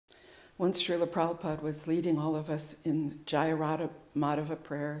Once Srila Prabhupada was leading all of us in Jaya Madhava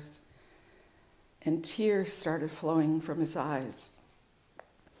prayers, and tears started flowing from his eyes,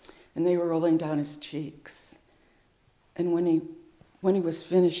 and they were rolling down his cheeks. And when he was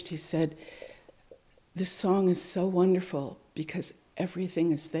finished, he said, "This song is so wonderful because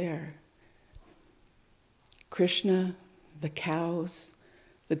everything is there. Krishna, the cows,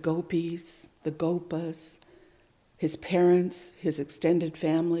 the gopis, the gopas, his parents, his extended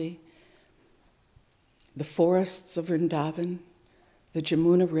family, the forests of Vrindavan, the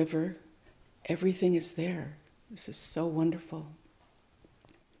Jamuna River, everything is there. This is so wonderful."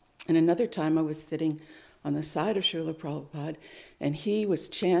 And another time I was sitting on the side of Srila Prabhupada, and he was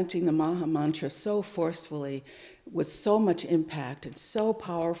chanting the Maha Mantra so forcefully, with so much impact and so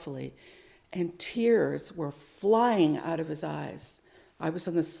powerfully, and tears were flying out of his eyes. I was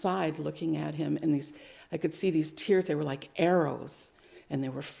on the side looking at him, and I could see these tears. They were like arrows, and they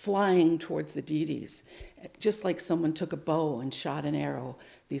were flying towards the deities, just like someone took a bow and shot an arrow.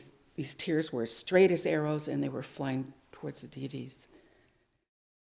 These tears were straight as arrows, and they were flying towards the deities.